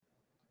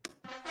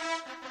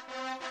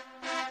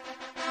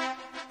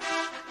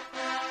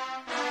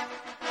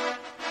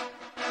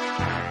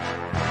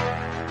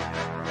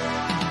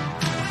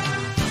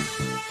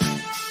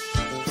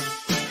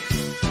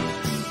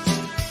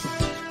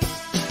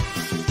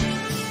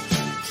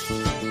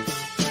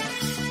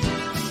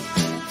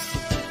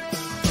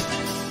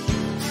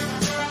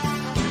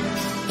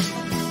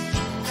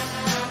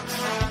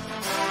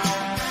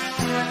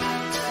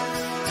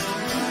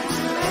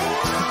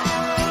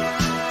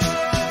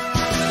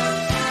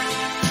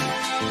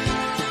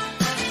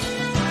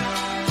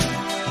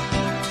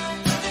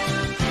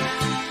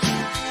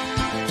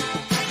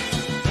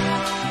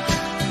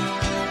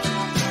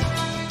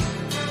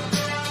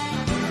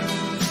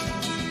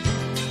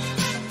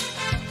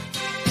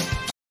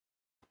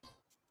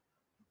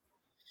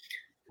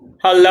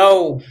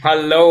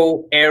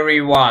Hello,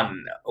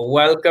 everyone.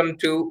 Welcome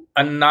to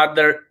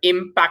another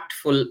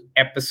impactful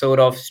episode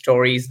of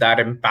Stories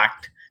That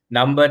Impact,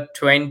 number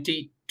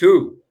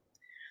 22.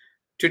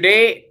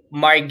 Today,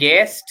 my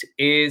guest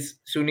is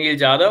Sunil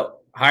Jadhav.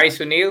 Hi,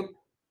 Sunil.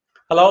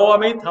 Hello,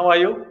 Amit. How are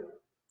you?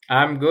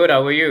 I'm good.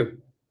 How are you?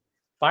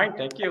 Fine,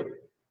 thank you.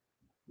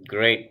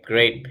 Great.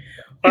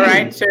 All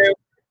right, so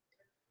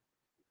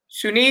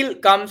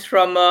Sunil comes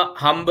from a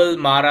humble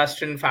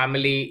Maharashtrian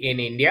family in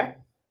India.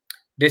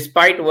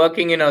 Despite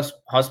working in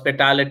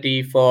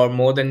hospitality for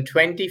more than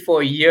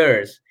 24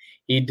 years,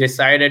 he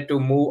decided to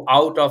move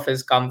out of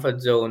his comfort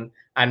zone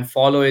and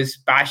follow his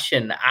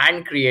passion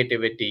and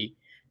creativity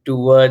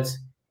towards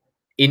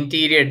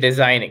interior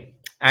designing.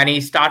 And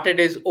he started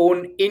his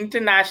own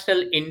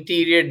international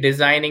interior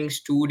designing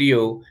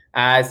studio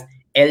as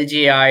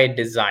LJI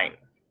Design.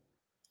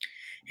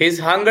 His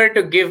hunger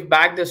to give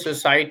back the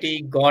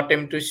society got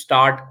him to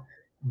start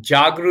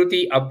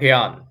Jagruti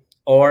Abhiyan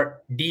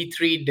or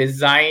D3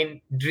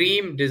 Design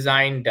Dream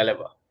Design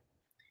Deliver.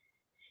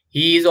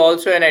 He is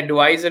also an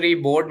advisory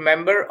board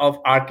member of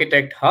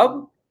Architect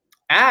Hub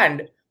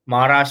and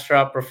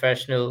Maharashtra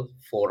Professional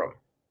Forum.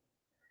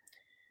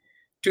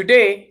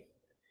 Today,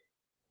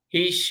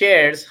 he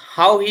shares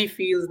how he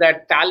feels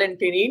that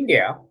talent in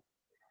India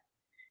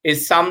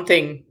is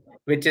something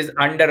which is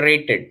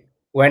underrated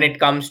when it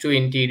comes to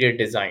interior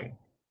design.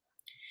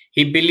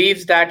 He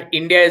believes that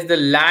India is the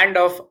land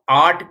of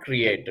art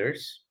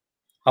creators,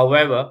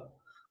 however,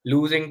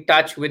 losing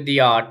touch with the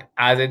art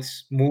as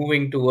it's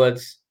moving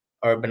towards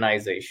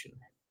urbanization.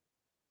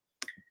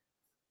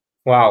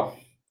 Wow.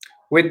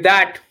 With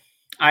that,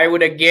 I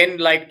would again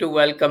like to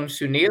welcome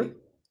Sunil.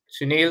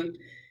 Sunil,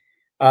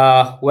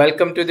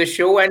 welcome to the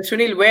show. And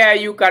Sunil, where are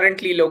you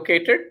currently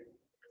located?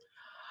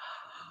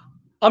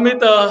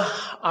 Amit,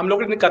 I'm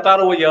located in Qatar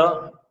over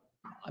here.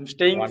 I'm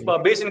staying Wonderful.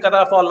 based in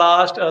Qatar for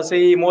last,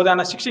 say, more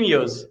than 16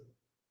 years.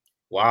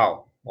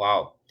 Wow.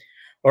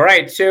 All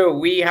right. So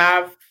we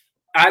have,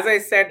 as I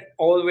said,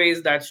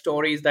 always that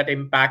stories that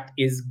impact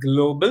is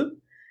global.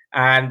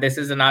 And this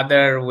is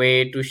another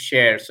way to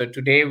share. So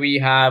today we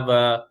have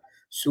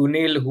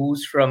Sunil,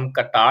 who's from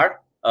Qatar,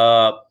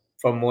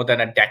 for more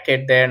than a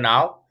decade there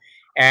now.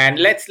 And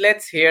let's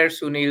hear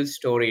Sunil's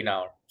story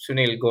now.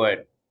 Sunil, go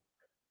ahead.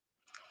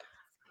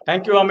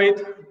 Thank you,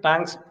 Amit.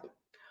 Thanks.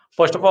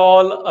 First of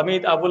all,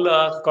 Amit, I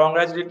will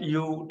congratulate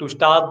you to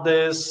start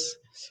this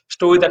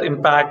story that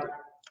impact.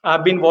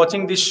 I've been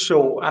watching this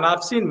show and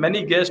I've seen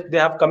many guests they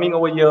have coming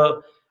over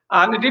here,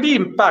 and it really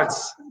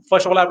impacts.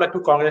 First of all, I'd like to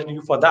congratulate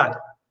you for that.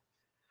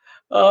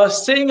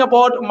 Saying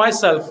about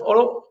myself,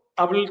 or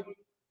I will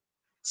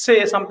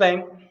say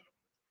something.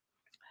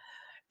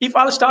 If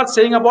I'll start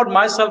saying about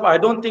myself, I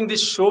don't think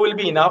this show will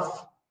be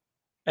enough.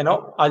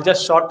 I'll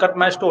just shortcut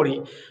my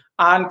story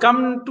and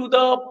come to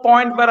the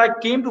point where I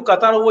came to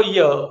Qatar over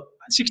here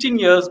 16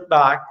 years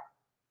back,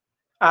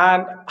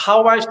 and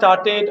how I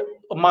started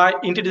my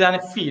interior design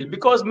field.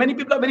 Because many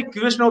people are very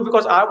curious now,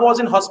 because I was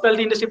in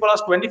hospitality industry for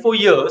last 24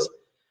 years.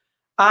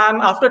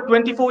 And after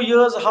 24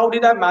 years, how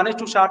did I manage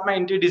to start my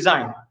interior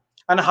design?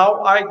 And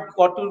how I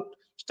got to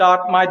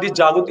start my this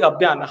Jaguti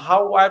Abhiyan?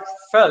 How I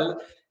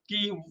felt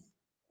ki,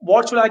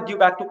 what should I give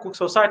back to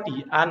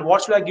society, and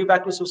what should I give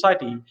back to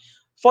society?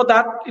 For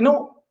that,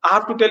 I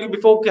have to tell you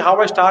before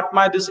how I start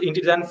my this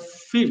interior design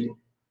field.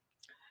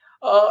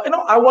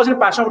 I was in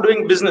passion of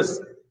doing business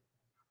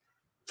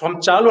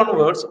from childhood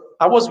onwards.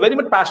 I was very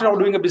much passionate about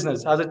doing a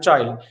business as a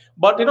child.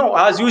 But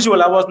as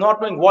usual, I was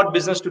not knowing what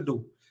business to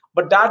do.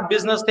 But that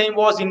business thing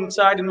was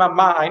inside in my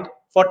mind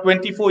for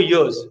 24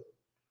 years.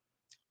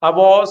 I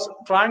was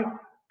trying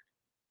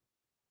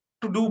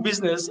to do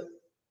business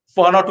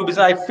for one or two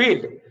business. I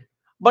failed.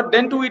 But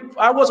then to it,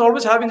 I was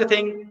always having the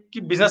thing, ki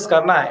business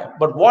karna hai.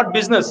 But what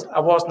business I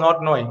was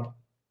not knowing.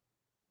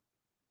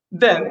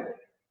 Then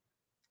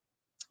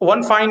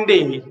one fine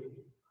day,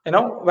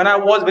 when I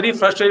was very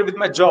frustrated with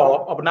my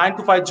job, of 9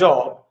 to 5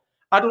 job,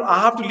 I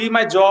have to leave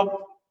my job,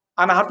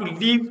 and I have to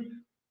leave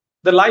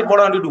the life what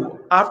I want to do.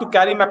 I have to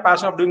carry my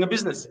passion of doing a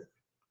business.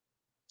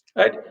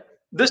 Right?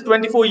 This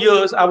 24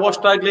 years, I was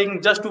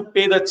struggling just to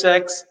pay the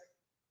checks,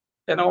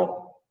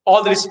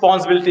 all the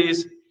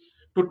responsibilities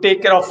to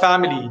take care of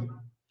family.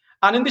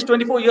 And in these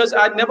 24 years,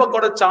 I never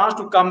got a chance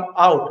to come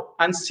out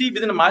and see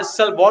within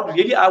myself what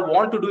really I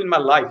want to do in my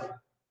life.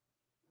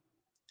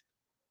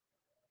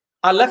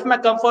 I left my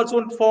comfort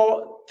zone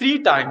for 3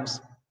 times.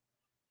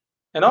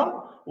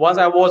 Once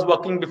I was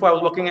working, before I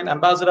was working in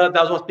Ambassador,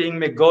 that was paying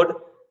me good.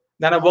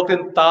 Then I worked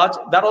in Taj,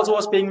 that also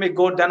was paying me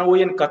good. Then over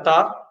in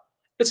Qatar,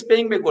 it's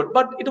paying me good.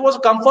 But it was a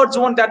comfort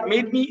zone that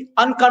made me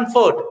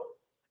uncomfort,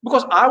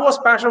 because I was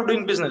passionate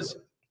doing business.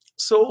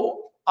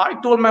 So I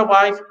told my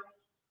wife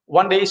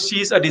one day,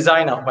 she's a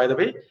designer, by the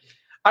way.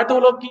 I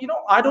told her,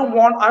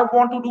 I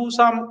want to do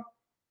some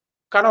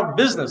kind of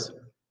business.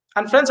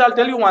 And friends, I'll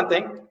tell you one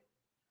thing,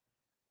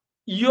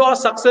 your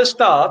success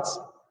starts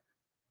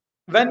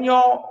when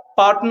your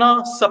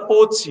partner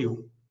supports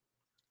you.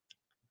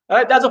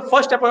 Right? That's the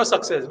first step of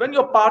success. When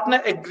your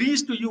partner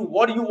agrees to you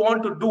what you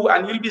want to do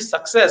and you'll be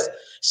success,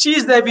 she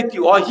is there with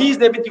you or he is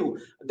there with you.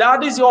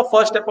 That is your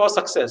first step of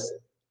success.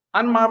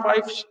 And my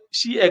wife,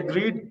 she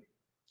agreed.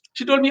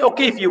 She told me,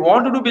 okay, if you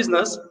want to do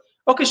business,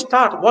 okay,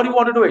 start. What do you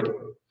want to do it?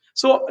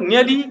 So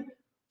nearly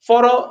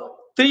for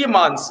 3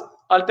 months,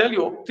 I'll tell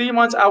you, 3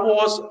 months I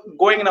was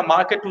going in a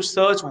market to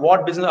search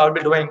what business I'll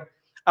be doing.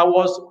 I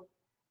was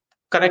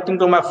connecting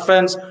to my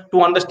friends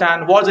to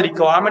understand what's the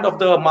requirement of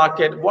the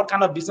market, what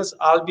kind of business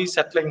I'll be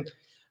settling.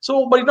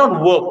 So, but it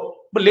don't work.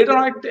 But later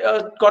on,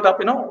 I got up,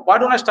 why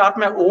don't I start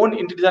my own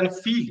interior design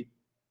field?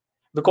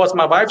 Because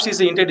my wife, she's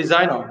an interior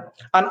designer,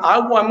 and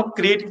I'm a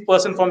creative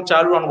person from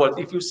childhood onwards.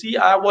 If you see,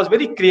 I was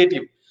very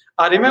creative.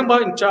 I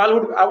remember in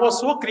childhood, I was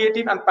so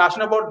creative and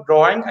passionate about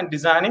drawing and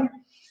designing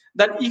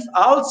that if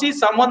I'll see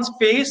someone's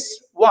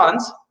face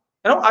once,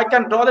 I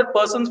can draw that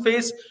person's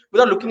face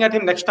without looking at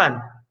him next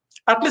time.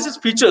 At least his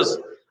features.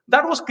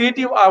 That was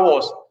creative I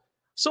was.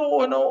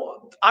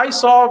 So, I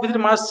saw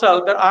within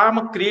myself that I am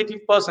a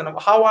creative person.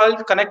 How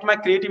I'll connect my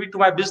creativity to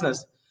my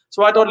business.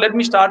 So I thought, let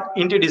me start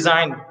interior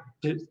design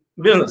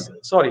business.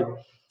 Sorry.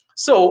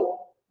 So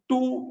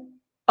to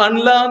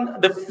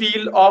unlearn the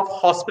field of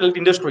hospitality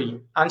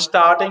industry and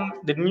starting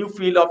the new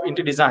field of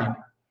interior design.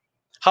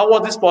 How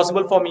was this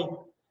possible for me?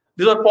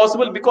 This was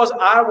possible because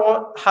I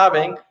was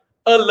having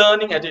a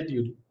learning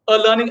attitude, a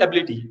learning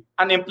ability,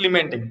 and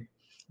implementing.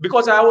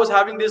 Because I was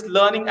having this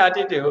learning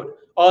attitude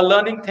or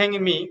learning thing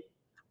in me,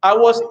 I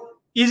was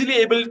easily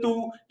able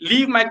to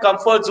leave my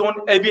comfort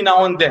zone every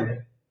now and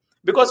then.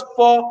 Because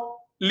for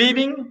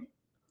leaving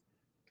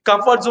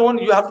comfort zone,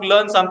 you have to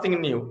learn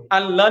something new,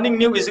 and learning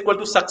new is equal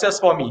to success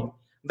for me.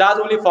 That's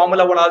the only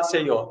formula what I'll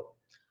say here.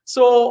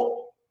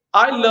 So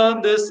I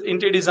learned this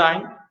interior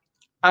design,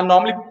 and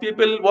normally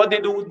people what they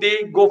do,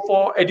 they go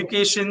for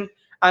education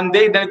and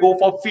they then go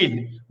for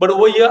field. But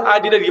over here I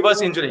did a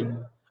reverse engineering.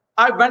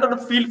 I went on the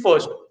field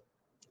first.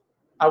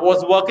 I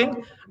was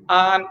working,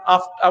 and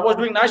after I was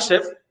doing night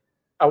shift.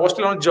 I was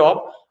still on job.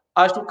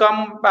 I used to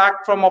come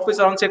back from office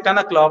around say 10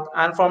 o'clock,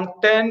 and from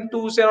 10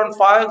 to say around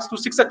 5 to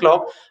 6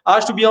 o'clock, I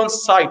used to be on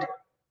site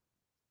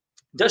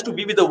just to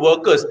be with the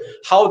workers,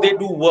 how they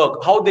do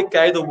work, how they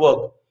carry the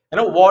work,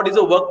 what is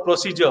the work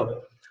procedure,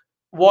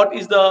 what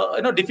is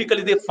the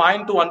difficulty they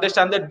find to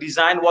understand the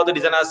design, what the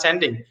designer is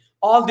sending.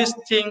 All these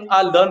things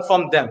I learned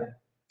from them.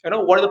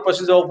 What is the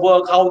procedure of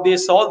work, how they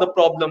solve the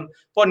problem.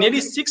 For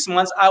nearly 6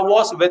 months I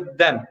was with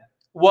them,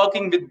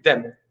 working with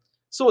them.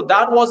 So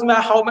that was my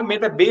how I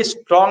made my base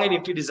strong in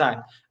interior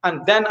design.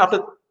 And then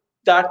after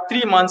that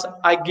 3 months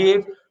I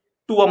gave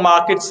to a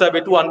market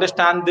survey to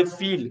understand the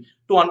field,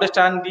 to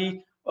understand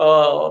the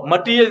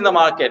material in the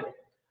market,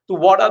 to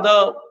what are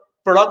the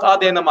product are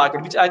there in the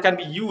market which I can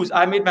be used.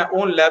 I made my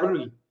own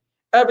library,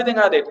 everything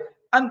I did.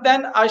 And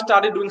then I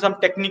started doing some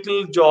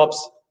technical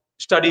jobs,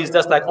 studies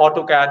just like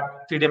AutoCAD,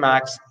 3D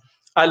Max.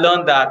 I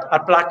learned that. I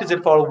practiced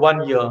it for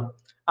 1 year.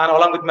 And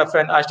along with my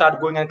friend, I started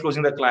going and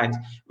closing the clients.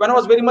 When I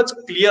was very much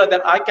clear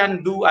that I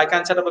can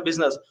set up a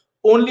business,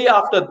 only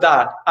after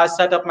that, I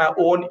set up my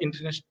own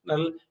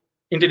international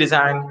interior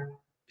design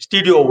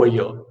studio over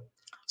here.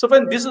 So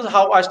friend, this is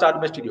how I started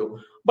my studio.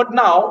 But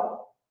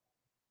now,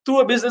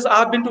 through a business, I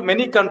have been to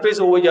many countries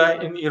over here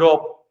in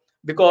Europe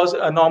because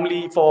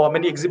normally for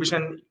many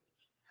exhibition,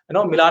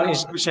 Milan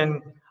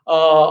exhibition,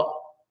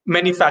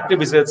 many factory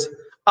visits.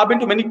 I've been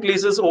to many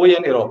places over here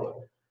in Europe.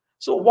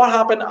 So what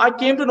happened? I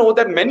came to know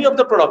that many of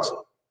the products,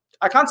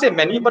 I can't say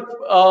many, but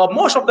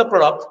most of the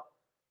products,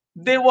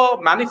 they were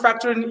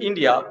manufactured in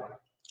India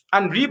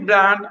and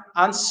rebrand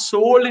and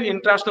sold in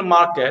international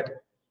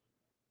market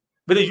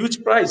with a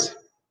huge price,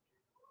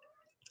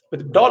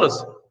 with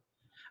dollars.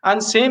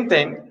 And same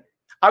thing,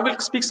 I will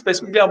speak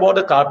specifically about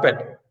the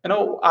carpet.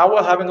 I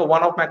was having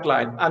one of my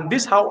client, and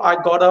this how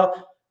I got a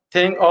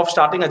thing of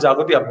starting a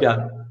Jagrati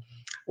Abhiyan.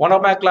 One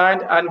of my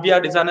client, and we are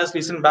designers.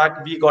 Recent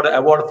back, we got an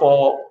award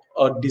for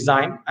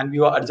design, and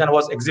a design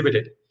was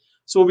exhibited.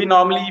 So we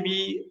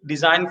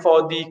design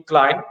for the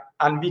client,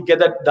 and we get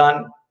that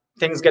done.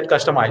 Things get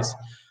customized.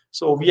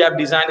 So we have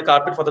designed the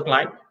carpet for the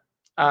client,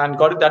 and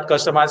got it that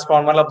customized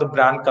for one of the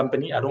brand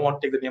company. I don't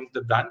want to take the name of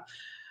the brand,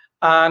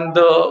 and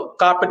the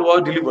carpet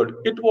was delivered.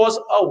 It was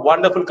a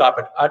wonderful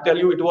carpet. I tell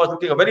you, it was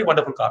looking a very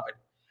wonderful carpet.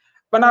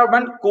 When I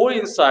went go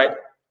inside,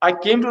 I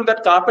came to know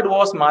that carpet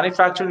was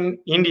manufactured in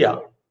India.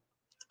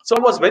 So I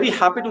was very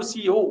happy to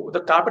see, oh, the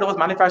carpet was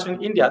manufactured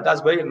in India.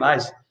 That's very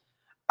nice.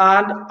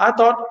 And I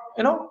thought,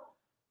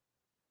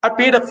 I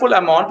paid a full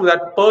amount to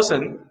that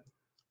person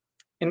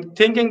in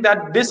thinking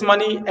that this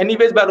money,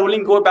 anyways, by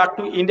rolling, go back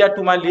to India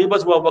to my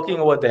laborers who are working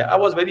over there. I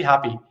was very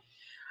happy.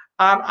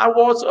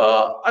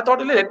 I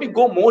thought, let me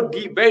go more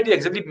deep. Where it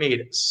exactly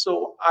made?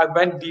 So I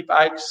went deep.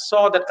 I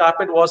saw that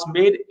carpet was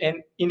made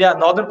in India,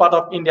 northern part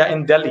of India,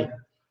 in Delhi.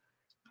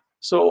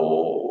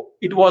 So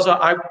it was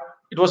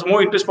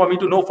more interest for me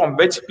to know from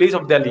which place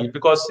of Delhi,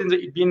 because since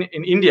it been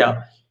in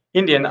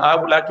Indian, I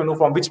would like to know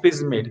from which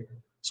place it's made.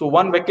 So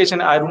one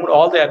vacation, I removed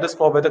all the address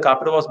for where the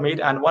carpet was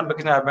made, and one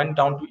vacation I went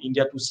down to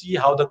India to see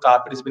how the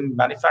carpet has been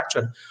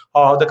manufactured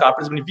or how the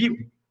carpet has been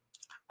weaved.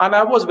 And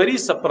I was very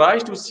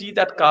surprised to see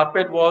that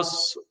carpet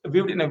was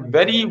viewed in a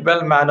very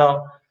well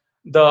manner.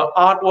 The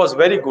art was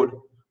very good.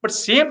 But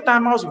same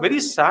time, I was very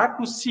sad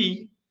to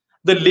see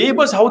the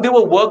laborers how they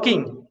were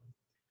working.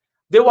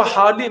 They were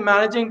hardly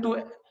managing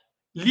to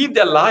live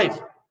their life.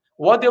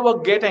 What they were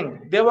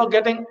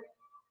getting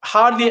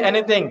hardly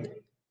anything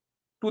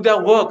to their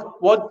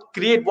work,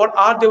 what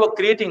art they were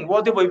creating,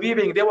 what they were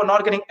weaving, they were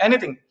not getting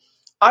anything.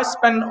 I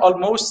spent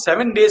almost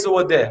 7 days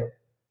over there.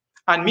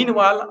 And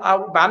meanwhile, I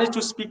managed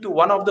to speak to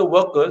one of the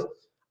workers.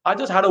 I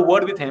just had a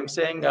word with him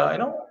saying,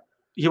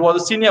 he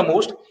was a senior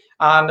most,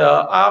 and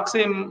I asked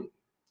him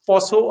for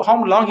so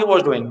how long he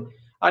was doing.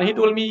 And he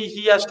told me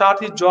he had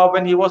started his job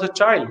when he was a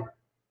child.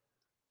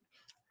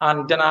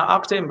 And then I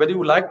asked him, whether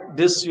you like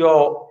this,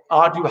 your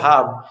art you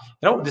have,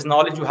 this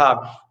knowledge you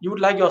have, you would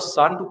like your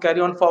son to carry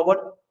on forward?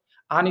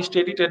 And he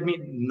stated me,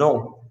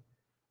 no.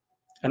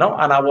 And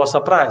I was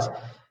surprised.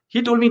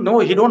 He told me, no,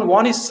 he don't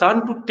want his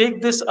son to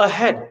take this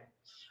ahead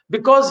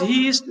because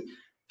he is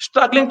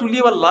struggling to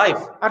live a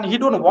life and he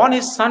don't want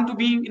his son to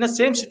be in the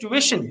same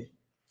situation.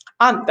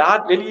 And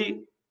that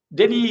really,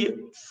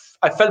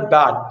 I felt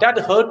bad. That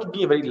hurt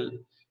me very little.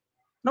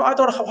 No, I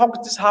thought, how is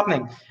this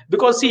happening?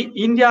 Because see,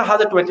 India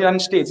has a 29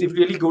 states, if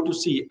you really go to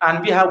see,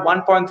 and we have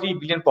 1.3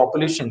 billion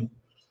population.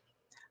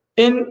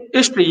 In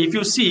history, if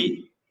you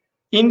see,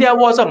 India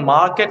was a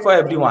market for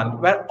everyone,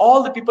 where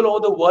all the people over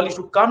the world used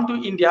to come to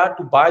India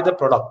to buy the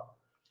product.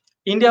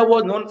 India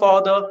was known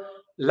for the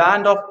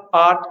land of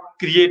art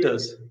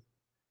creators,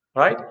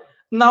 right?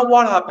 Now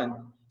what happened?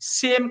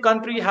 Same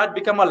country had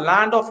become a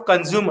land of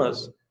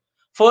consumers.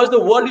 First, the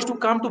world used to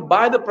come to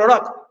buy the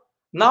product.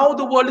 Now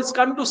the world is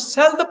coming to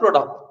sell the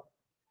product,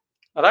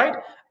 right?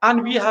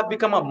 And we have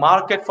become a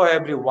market for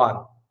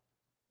everyone.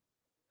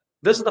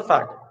 This is the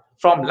fact.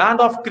 From land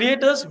of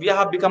creators, we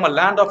have become a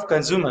land of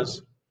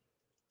consumers.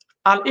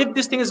 And if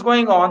this thing is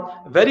going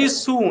on, very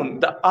soon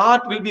the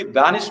art will be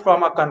vanished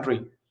from our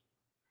country.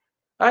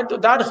 Right?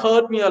 That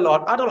hurt me a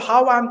lot. I don't know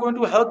how I'm going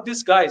to help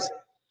these guys,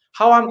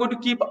 how I'm going to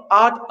keep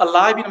art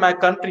alive in my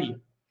country.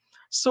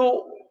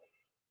 So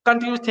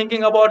continue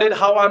thinking about it,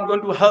 how I'm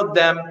going to help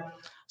them.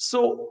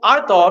 So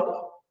I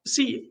thought,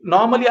 see,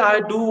 normally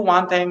I do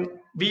one thing,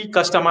 we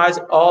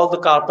customize all the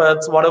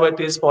carpets, whatever it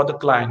is for the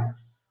client.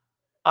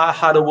 I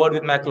had a word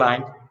with my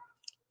client.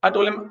 I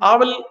told him, I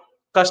will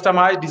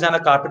customize, design a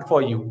carpet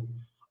for you.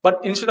 But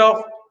instead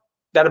of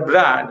that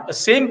brand, the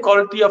same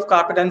quality of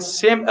carpet and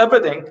same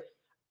everything,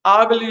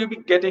 I will be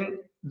getting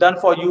done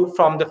for you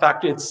from the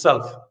factory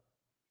itself.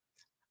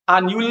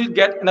 And you will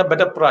get in a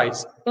better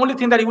price. Only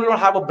thing that you will not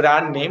have a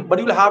brand name, but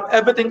you will have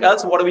everything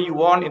else, whatever you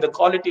want in the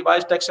quality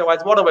wise, texture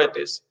wise, whatever it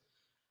is.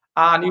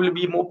 And you will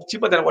be more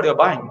cheaper than what you're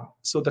buying.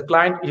 So the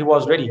client, he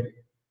was ready.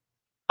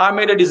 I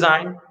made a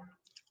design.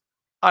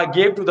 I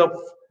gave to the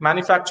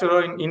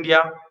manufacturer in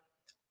India.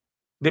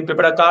 They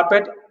prepared a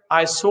carpet.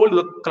 I sold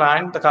the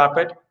client the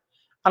carpet.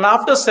 And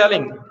after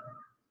selling,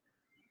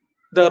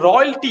 the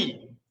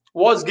royalty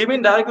was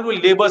given directly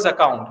to labor's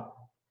account.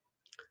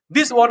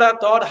 This is what I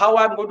thought, how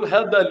I'm going to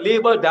help the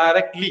labor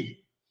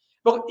directly.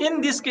 But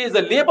in this case,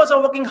 the laborers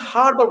are working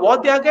hard, but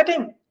what they are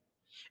getting?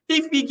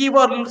 If we give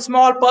a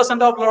small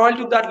percent of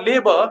royalty to that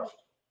labor,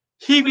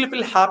 he will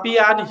feel happy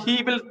and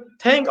he will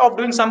think of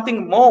doing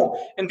something more.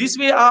 In this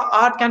way, our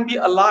art can be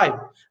alive.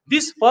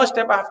 This first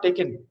step I have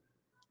taken.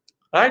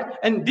 Right?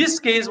 In this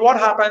case, what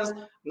happens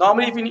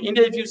normally, if in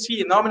India, if you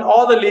see, normally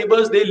all the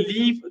laborers, they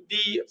leave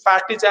the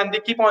factories and they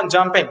keep on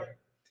jumping.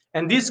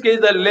 In this case,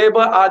 the labor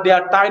are, they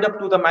are tied up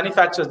to the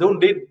manufacturers. They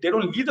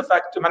don't leave the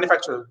factory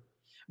manufacturer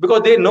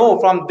because they know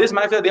from this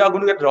manufacturer they are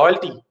going to get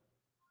royalty.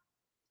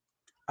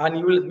 And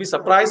you will be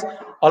surprised,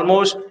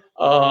 almost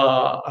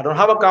I don't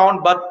have a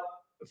count, but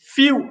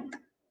few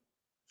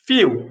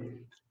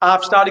I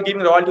have started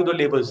giving royalty to the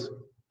laborers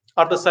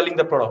after selling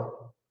the product.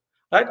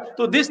 Right?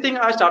 So this thing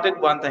I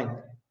started one thing.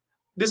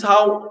 This is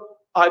how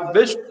I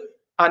wished,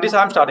 and this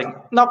I'm starting.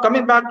 Now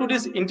coming back to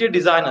these interior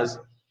designers.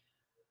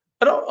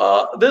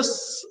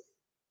 This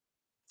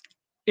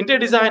interior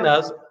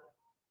designers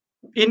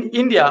in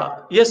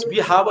India, yes, we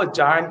have a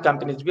giant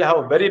companies. We have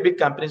a very big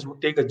companies who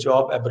take a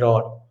job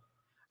abroad,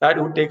 right?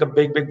 Who take a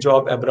big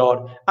job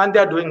abroad, and they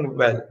are doing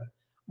well.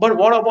 But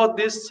what about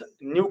these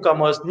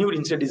newcomers, new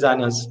interior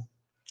designers?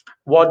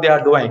 What they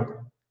are doing,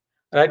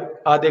 right?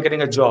 Are they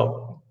getting a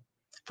job?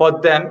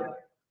 For them,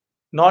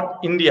 not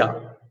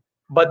India,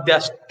 but their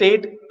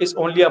state is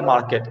only a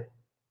market,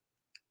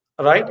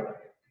 right?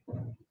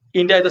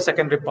 India is the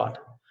secondary part.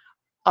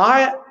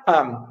 I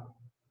am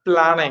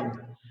planning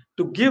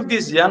to give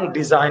these young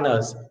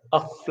designers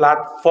a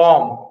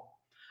platform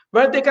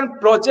where they can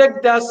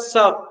project their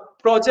stuff,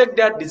 project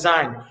their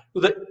design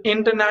to the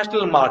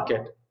international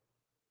market.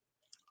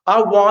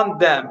 I want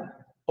them,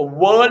 a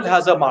world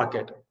has a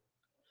market,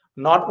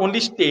 not only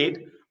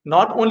state,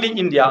 not only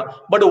India,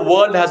 but the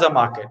world has a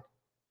market.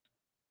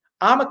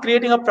 I'm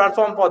creating a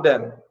platform for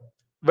them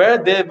where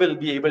they will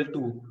be able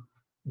to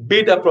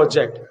bid a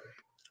project,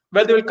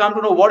 where they will come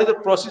to know what is the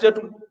procedure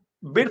to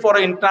bid for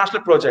an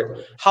international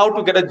project, how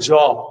to get a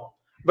job,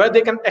 where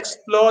they can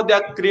explore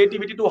their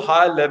creativity to a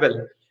higher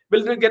level,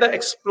 will they get an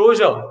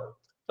exposure,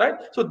 right?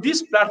 So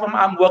this platform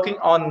I'm working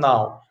on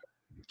now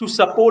to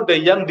support the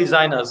young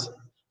designers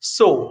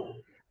so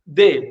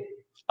they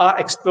are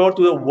explored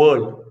to the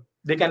world.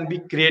 They can be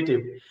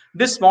creative.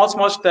 This small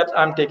steps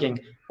I'm taking.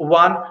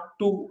 One,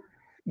 to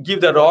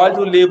give the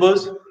royalty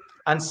labels,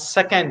 and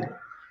second,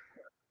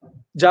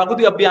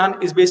 Jaguti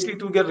Abhiyan is basically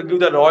to give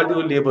the royalty to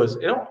labors.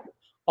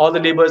 All the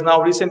labors.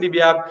 Now recently we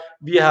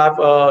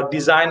have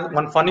designed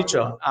one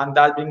furniture, and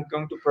that being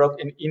going to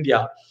product in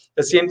India.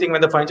 The same thing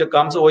when the furniture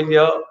comes over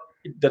here,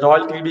 the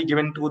royalty will be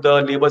given to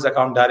the labor's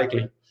account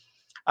directly.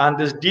 And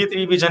this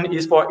D3 vision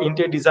is for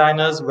interior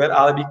designers, where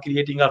I'll be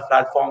creating a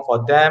platform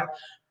for them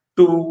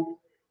to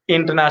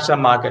international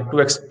market,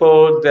 to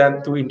export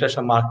them to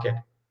international market.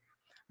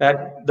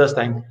 That this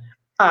thing.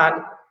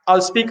 And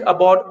I'll speak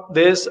about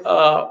this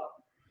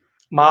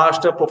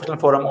Master Professional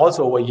Forum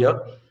also over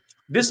here.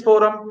 This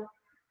forum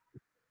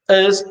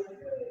is,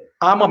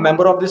 I'm a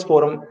member of this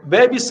forum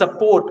where we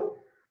support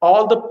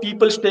all the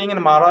people staying in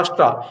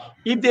Maharashtra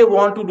if they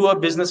want to do a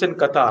business in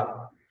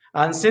Qatar.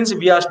 And since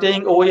we are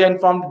staying over here and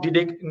from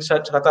Didik in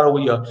Qatar over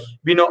here,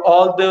 we know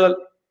all the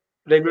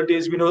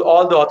regulators, we know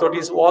all the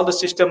authorities, all the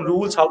system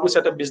rules, how to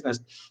set up business.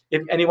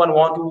 If anyone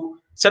want to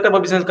set up a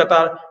business in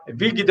Qatar,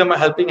 we give them a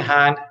helping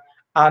hand,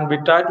 and we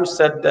try to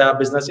set their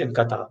business in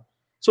Qatar.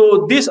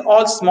 So these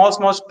all small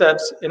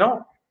steps,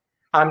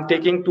 I'm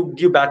taking to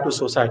give back to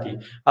society.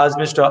 As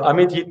Mr.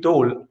 Amit he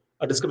told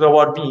a description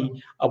about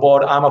me,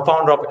 about I'm a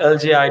founder of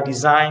LJI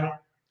Design,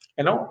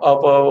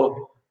 of a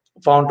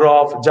founder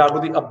of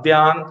Jaguti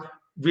Abhiyan,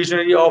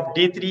 visionary of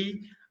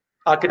D3,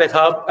 Architect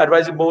Hub,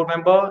 advisory board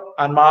member,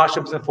 and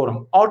Maharashtra Business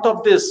Forum. Out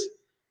of this,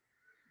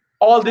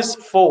 all these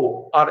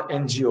four are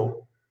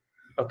NGO.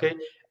 Okay,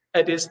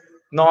 it is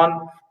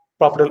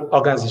non-profit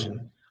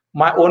organization.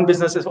 My own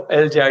business is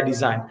LJI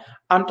Design.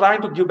 I'm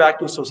trying to give back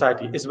to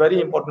society. It's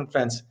very important,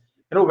 friends.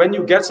 When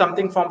you get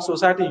something from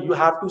society, you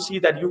have to see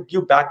that you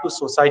give back to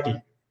society.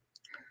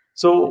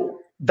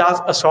 So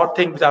that's a short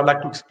thing which I would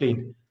like to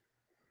explain.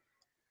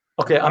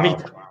 Okay,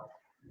 Amit.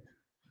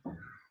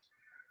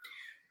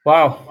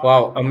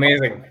 Wow,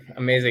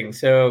 amazing.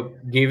 So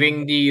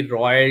giving the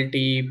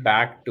royalty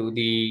back to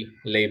the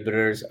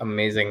laborers,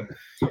 amazing.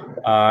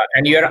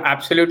 And you're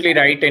absolutely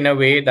right in a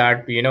way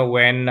that,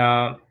 when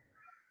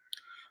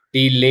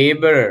the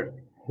laborer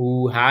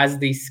who has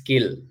the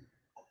skill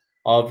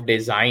of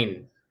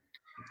design,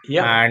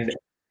 Yeah, and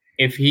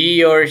if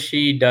he or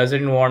she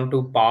doesn't want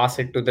to pass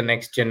it to the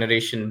next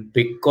generation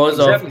because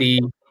of exactly.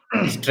 the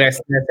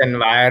stressless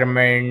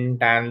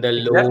environment and the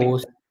Exactly. low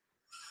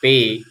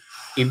pay,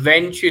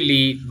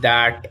 eventually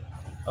that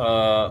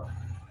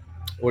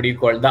what do you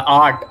call it? The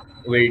art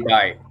will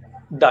die.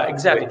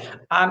 Exactly.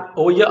 And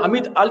oh yeah,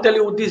 Amit, I'll tell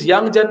you, this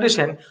young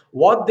generation,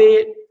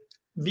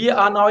 we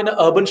are now in an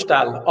urban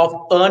style of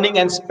earning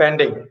and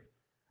spending,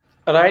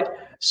 right?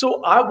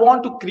 So I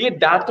want to create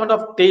that kind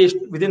of taste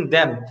within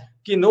them.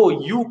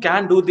 You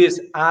can do this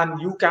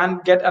and you can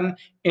get an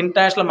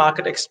international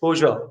market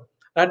exposure.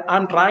 And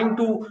I'm trying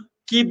to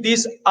keep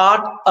this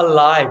art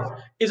alive.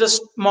 It's a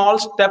small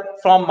step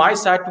from my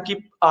side to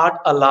keep art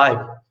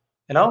alive.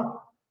 You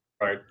know?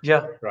 Right,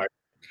 Yeah. right.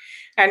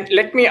 And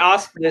let me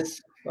ask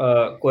this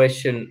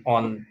question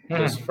on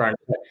this Mhm. front.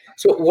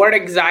 So, what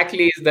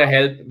exactly is the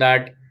help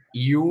that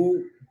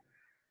you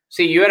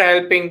see? You are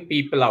helping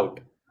people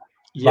out,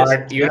 Yes.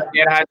 but Yeah.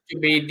 there has to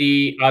be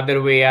the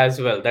other way as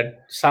well.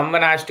 That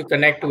someone has to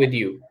connect with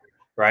you,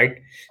 right?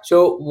 So,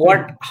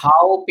 Mhm.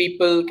 how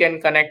people can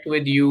connect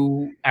with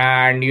you,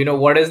 and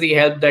what is the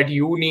help that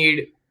you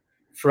need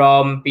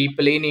from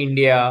people in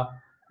India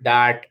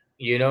that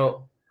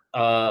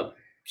uh,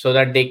 so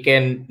that they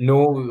can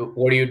know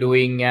what you're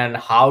doing and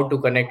how to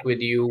connect with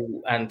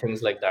you and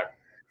things like that.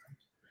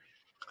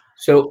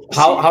 So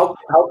how See, how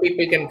how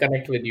people can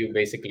connect with you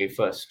basically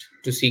first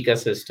to seek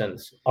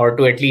assistance or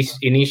to at least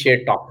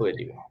initiate talk with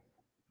you.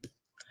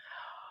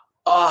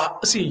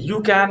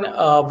 you can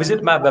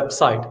visit my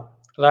website,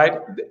 right?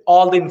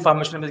 All the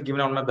information is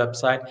given on my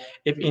website.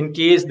 If in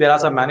case there are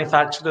some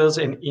manufacturers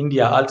in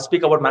India, I'll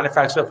speak about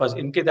manufacturer first.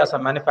 In case there are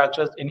some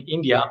manufacturers in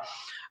India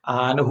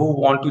and who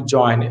want to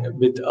join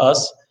with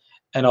us,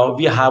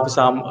 we have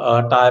some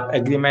type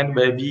agreement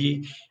where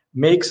we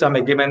make some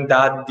agreement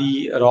that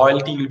the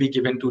royalty will be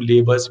given to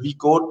laborers. We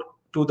go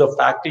to the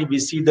factory, we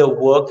see the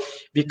work,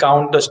 we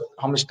count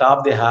how much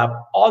staff they have.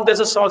 All there's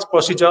a sort of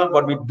procedure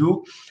what we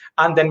do,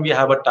 and then we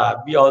have a tab.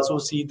 We also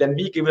see, then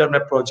we give them a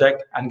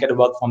project and get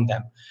work from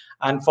them.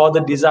 And for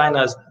the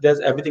designers, there's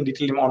everything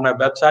detailed on my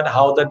website.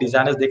 How the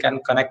designers they can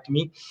connect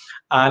me,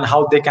 and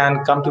how they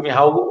can come to me.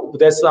 How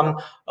there's some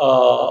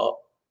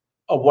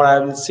what I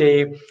will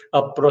say,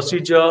 a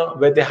procedure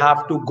where they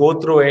have to go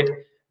through it.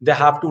 They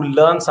have to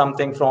learn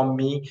something from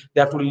me.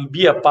 They have to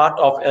be a part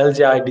of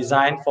LJI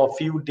design for a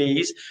few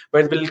days,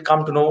 where they will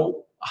come to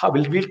know how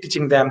we'll be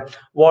teaching them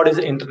what is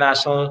the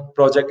international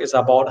project is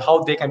about,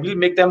 how they can, we'll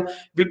make them,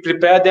 we'll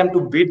prepare them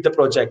to beat the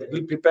project,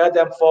 we'll prepare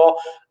them for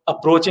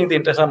approaching the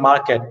international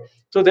market.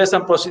 So there's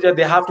some procedure.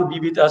 They have to be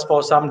with us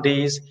for some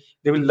days.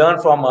 They will learn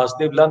from us.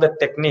 They will learn the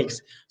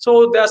techniques.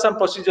 So there are some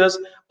procedures.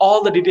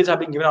 All the details have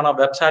been given on our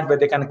website where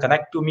they can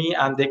connect to me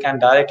and they can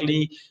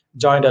directly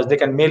join us. They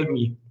can mail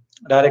me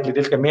directly.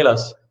 They can mail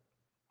us.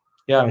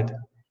 Yeah, Amit.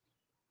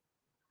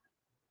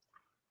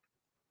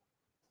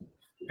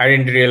 I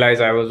didn't realize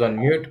I was on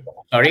mute.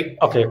 Sorry.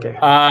 Okay, okay.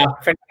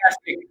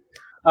 Fantastic.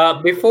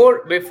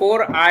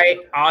 Before I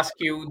ask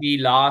you the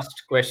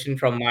last question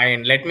from my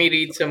end, let me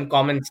read some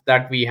comments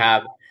that we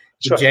have.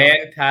 Sure, sure.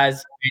 Jayant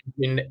has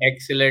mentioned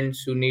excellent,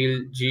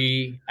 Sunil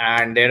G,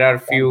 and there are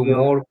Thank few you.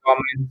 more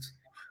comments.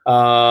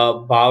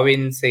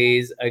 Bhavin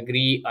says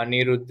agree.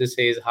 Aniruddha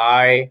says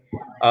hi.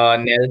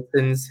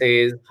 Nelson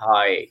says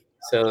hi.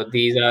 So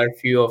these are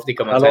few of the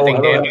comments. I Hello, think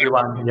hello there are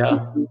everyone.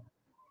 Yeah,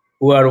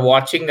 who are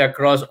watching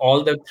across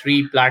all the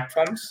three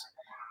platforms.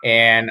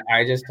 And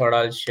I just thought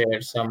I'll share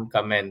some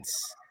comments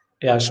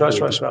yeah, sure, with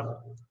sure, you. sure.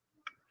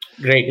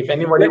 Great. If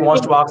anybody Let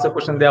wants me, to ask a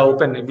question, they are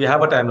open. We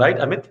have a time, right,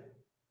 Amit?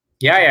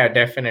 yeah,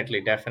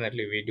 definitely.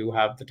 Definitely. We do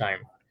have the time.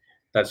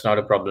 That's not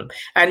a problem.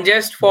 And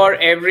just for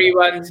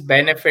everyone's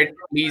benefit,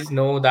 please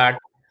know that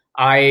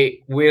I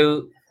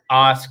will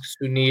ask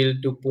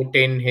Sunil to put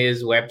in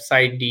his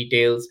website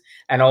details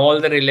and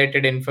all the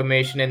related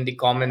information in the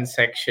comment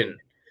section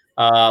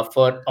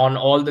for on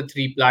all the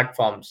three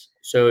platforms,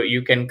 so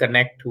you can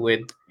connect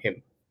with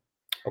him.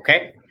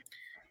 Okay.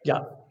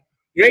 Yeah.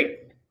 Great.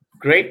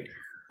 Great.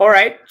 All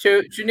right.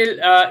 So Sunil,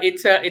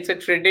 it's a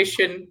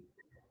tradition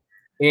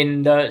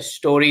in the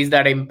stories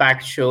that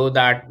impact show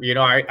that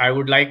I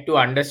would like to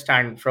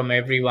understand from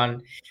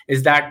everyone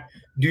is that,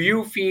 do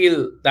you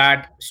feel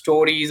that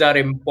stories are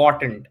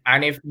important,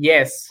 and if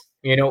yes,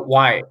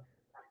 why?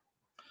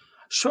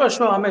 Sure,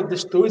 sure, Amit. The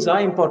stories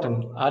are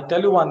important. I'll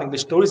tell you one thing, the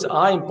stories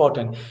are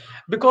important.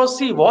 Because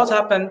see, what's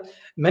happened,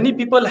 many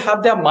people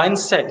have their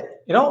mindset,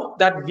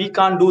 that we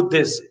can't do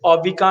this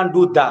or we can't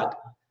do that.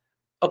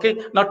 Okay,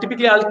 now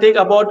typically I'll take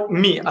about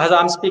me as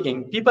I'm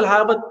speaking. People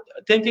have a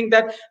thinking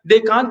that they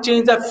can't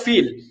change their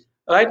field,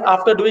 right?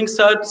 After doing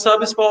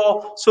service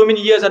for so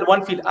many years at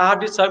one field, I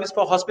have did service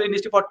for hospital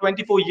industry for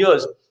 24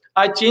 years.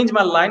 I changed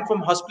my line from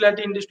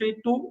hospitality industry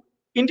to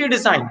interior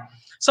design.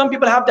 Some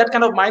people have that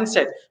kind of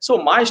mindset. So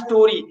my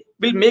story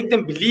will make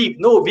them believe,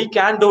 no, we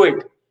can do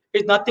it.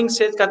 It's nothing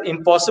says that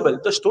impossible.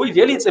 The story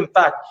really is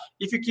impact.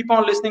 If you keep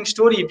on listening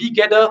story, we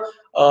get a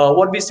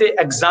what we say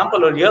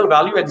example or real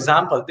value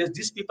example.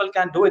 These people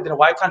can do it, then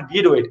why can't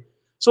we do it?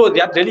 So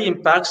that really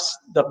impacts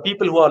the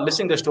people who are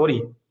listening the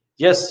story.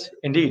 Yes,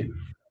 indeed.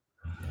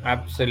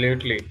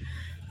 Absolutely,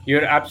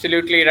 you're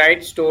absolutely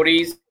right.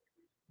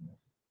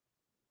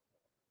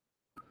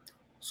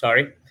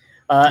 Sorry.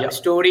 Yeah.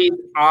 Stories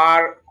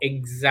are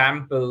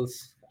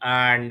examples,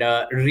 and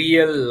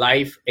real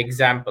life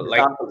example,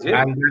 like, Examples.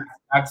 Yeah. and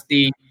that's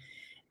the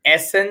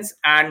essence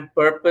and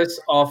purpose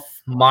of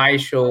my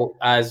show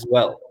as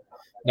well,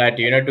 that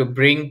to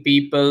bring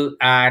people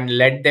and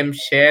let them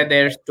share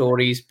their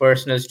stories,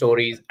 personal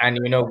stories, and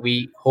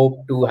we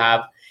hope to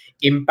have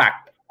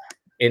impact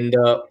in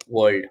the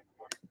world.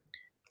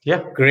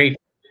 Yeah. Great.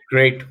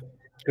 Great.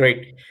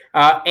 Great.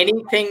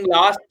 Anything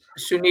last,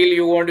 Sunil,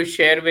 you want to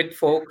share with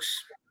folks?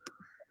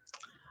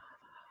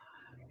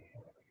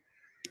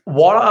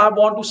 What I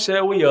want to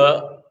share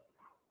here,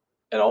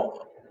 you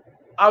know,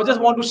 I just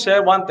want to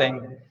share one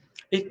thing.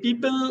 If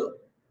people,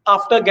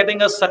 after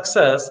getting a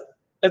success,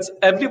 it's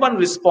everyone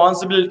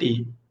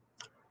responsibility,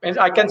 and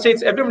I can say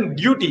it's everyone's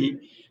duty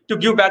to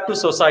give back to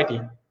society.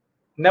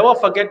 Never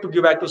forget to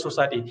give back to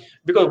society,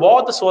 because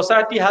what the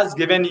society has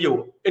given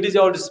you, it is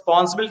your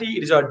responsibility,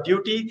 it is your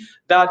duty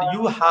that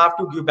you have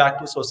to give back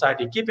to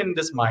society. Keep in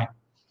this mind.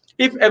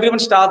 If everyone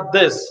starts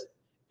this,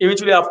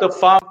 eventually after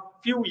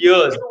few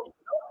years,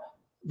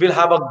 we'll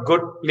have a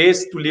good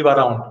place to live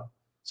around.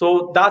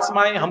 So that's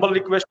my humble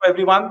request for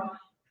everyone.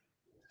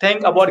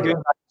 Think about True. giving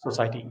back to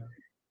society.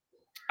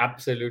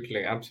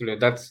 Absolutely, absolutely.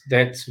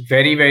 That's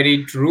very,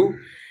 very true.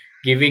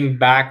 Giving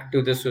back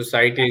to the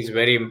society is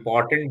very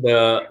important.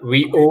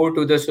 We owe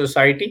to the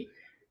society,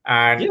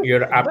 and Yes,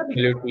 you're exactly.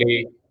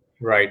 absolutely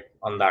right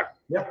on that.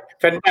 Yeah.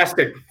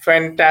 Fantastic,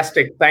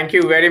 fantastic. Thank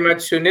you very much,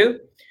 Sunil,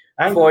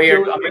 Thank for your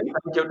you. I mean, time.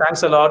 thank you.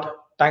 Thanks a lot.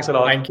 Thanks a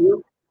lot. Thank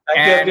you, Thank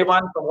you, and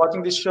everyone, for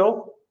watching this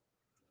show.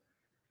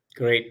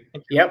 great.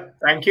 Thank you. Yep.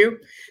 Thank you.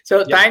 So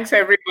Yeah. thanks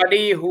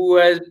everybody who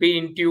has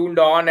been tuned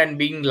on and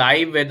being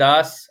live with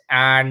us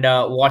and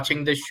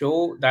watching the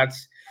show.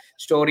 That's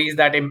Stories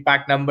That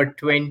Impact number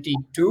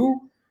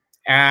 22.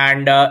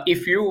 And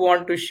if you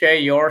want to share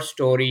your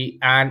story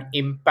and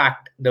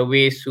impact the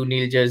way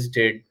Sunil just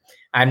did,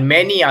 and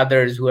many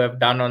others who have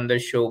done on the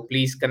show,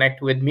 please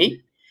connect with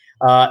me.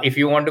 If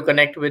you want to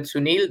connect with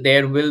Sunil,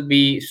 there will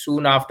be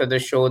soon after the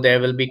show, there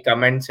will be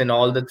comments in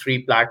all the three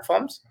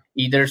platforms.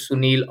 Either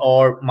Sunil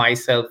or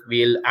myself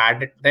will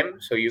add them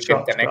so you can Sure,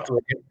 sure. connect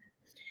with him.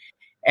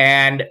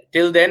 And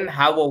till then,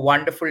 have a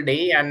wonderful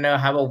day and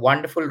have a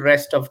wonderful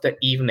rest of the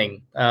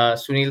evening.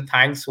 Sunil,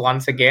 thanks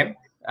once again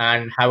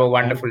and have a Thank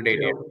wonderful day,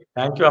 dear. you.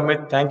 Thank you,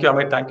 Amit. Thank you,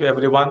 Amit. Thank you,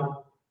 everyone.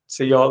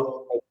 See you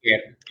all. Take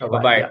care. Bye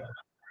Bye-bye. bye. Yeah.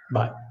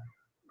 Bye.